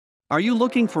Are you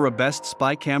looking for a best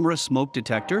spy camera smoke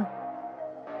detector?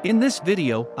 In this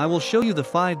video, I will show you the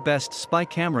 5 best spy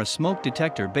camera smoke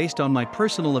detector based on my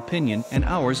personal opinion and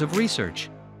hours of research.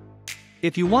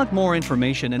 If you want more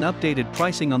information and updated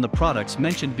pricing on the products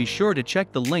mentioned, be sure to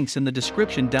check the links in the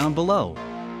description down below.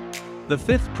 The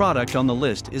 5th product on the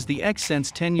list is the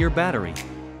X-Sense 10-year battery.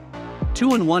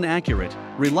 2-in-1 accurate,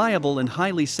 reliable and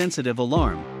highly sensitive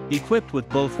alarm, equipped with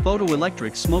both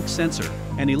photoelectric smoke sensor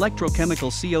and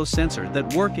electrochemical CO sensor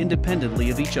that work independently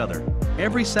of each other.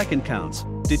 Every second counts,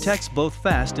 detects both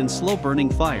fast and slow burning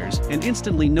fires, and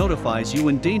instantly notifies you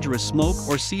when dangerous smoke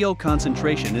or CO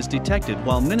concentration is detected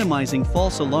while minimizing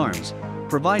false alarms.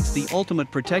 Provides the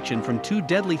ultimate protection from 2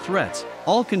 deadly threats,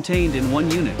 all contained in one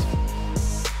unit.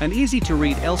 An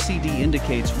easy-to-read LCD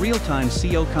indicates real-time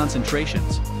CO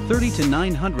concentrations, 30 to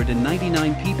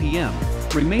 999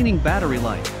 ppm, remaining battery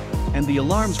life, and the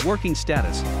alarm's working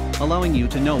status, allowing you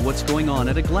to know what's going on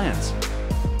at a glance.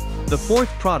 The 4th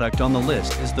product on the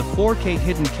list is the 4K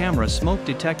hidden camera smoke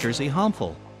detectors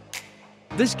Ehomful.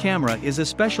 This camera is a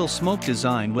special smoke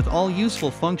design with all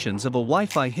useful functions of a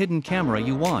Wi-Fi hidden camera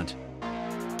you want.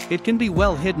 It can be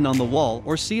well hidden on the wall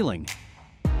or ceiling.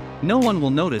 No one will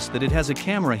notice that it has a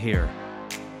camera here.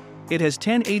 It has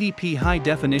 1080p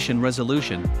high-definition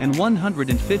resolution and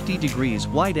 150 degrees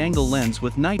wide-angle lens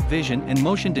with night vision and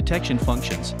motion detection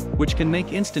functions, which can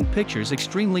make instant pictures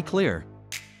extremely clear.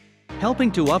 Helping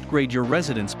to upgrade your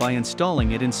residence by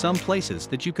installing it in some places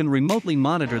that you can remotely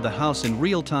monitor the house in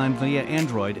real time via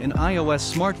Android and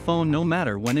iOS smartphone no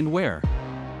matter when and where.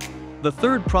 The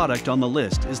 3rd product on the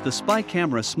list is the Spy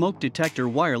Camera Smoke Detector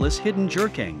Wireless Hidden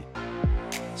Jerking.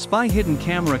 Spy hidden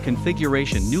camera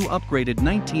configuration, new upgraded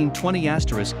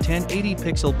 1920*1080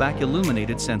 pixel back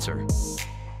illuminated sensor.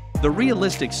 The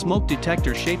realistic smoke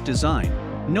detector shape design,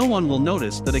 no one will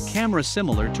notice that a camera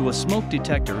similar to a smoke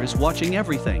detector is watching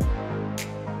everything.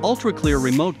 Ultra clear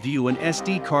remote view and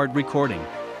SD card recording.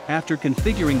 After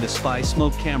configuring the Spy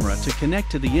Smoke camera to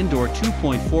connect to the indoor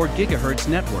 2.4 GHz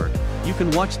network, you can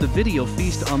watch the video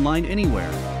feast online anywhere.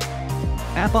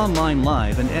 App Online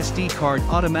Live and SD card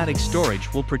automatic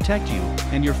storage will protect you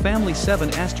and your family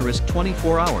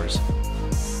 7*24 hours.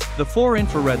 The 4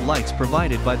 infrared lights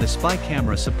provided by the Spy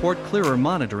camera support clearer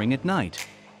monitoring at night.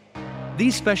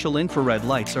 These special infrared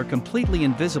lights are completely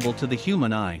invisible to the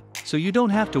human eye, so you don't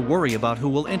have to worry about who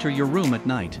will enter your room at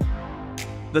night.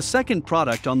 The 2nd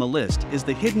product on the list is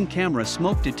the Hidden Camera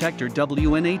Smoke Detector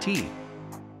WNAT.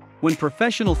 When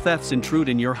professional thefts intrude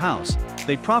in your house,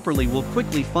 they properly will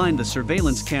quickly find the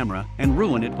surveillance camera and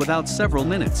ruin it without several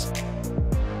minutes.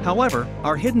 However,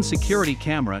 our hidden security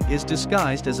camera is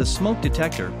disguised as a smoke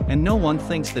detector and no one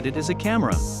thinks that it is a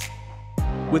camera.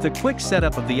 With a quick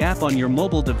setup of the app on your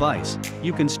mobile device,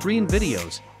 you can stream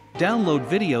videos, download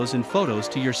videos and photos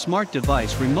to your smart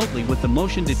device remotely with the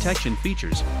motion detection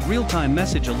features. Real-time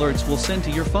message alerts will send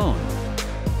to your phone.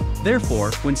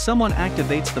 Therefore, when someone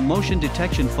activates the motion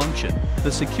detection function,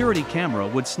 the security camera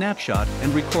would snapshot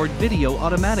and record video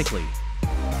automatically.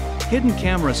 Hidden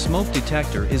Camera Smoke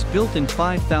Detector is built in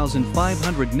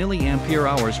 5500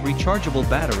 mAh rechargeable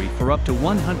battery for up to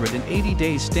 180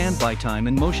 days standby time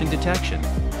and motion detection.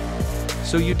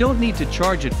 So you don't need to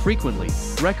charge it frequently,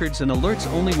 records and alerts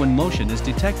only when motion is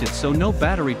detected, so no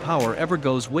battery power ever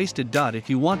goes wasted. If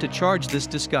you want to charge this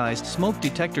disguised smoke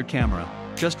detector camera,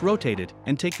 just rotate it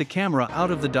and take the camera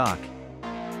out of the dock.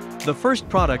 The 1st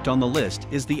product on the list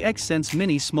is the X-Sense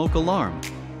Mini Smoke Alarm.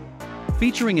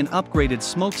 Featuring an upgraded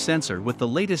smoke sensor with the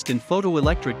latest in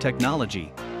photoelectric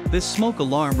technology, this smoke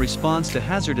alarm responds to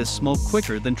hazardous smoke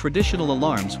quicker than traditional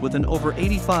alarms with an over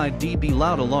 85 dB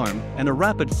loud alarm and a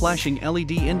rapid flashing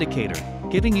LED indicator,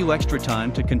 giving you extra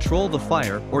time to control the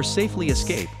fire or safely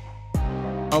escape.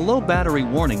 A low battery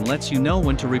warning lets you know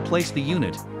when to replace the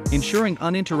unit, ensuring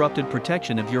uninterrupted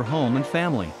protection of your home and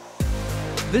family.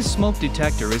 This smoke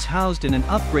detector is housed in an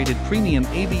upgraded premium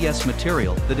ABS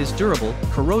material that is durable,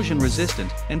 corrosion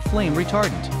resistant, and flame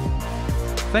retardant.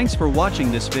 Thanks for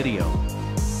watching this video.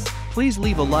 Please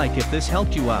leave a like if this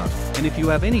helped you out, and if you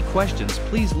have any questions,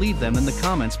 please leave them in the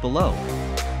comments below.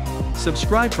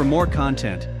 Subscribe for more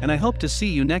content, and I hope to see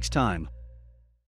you next time.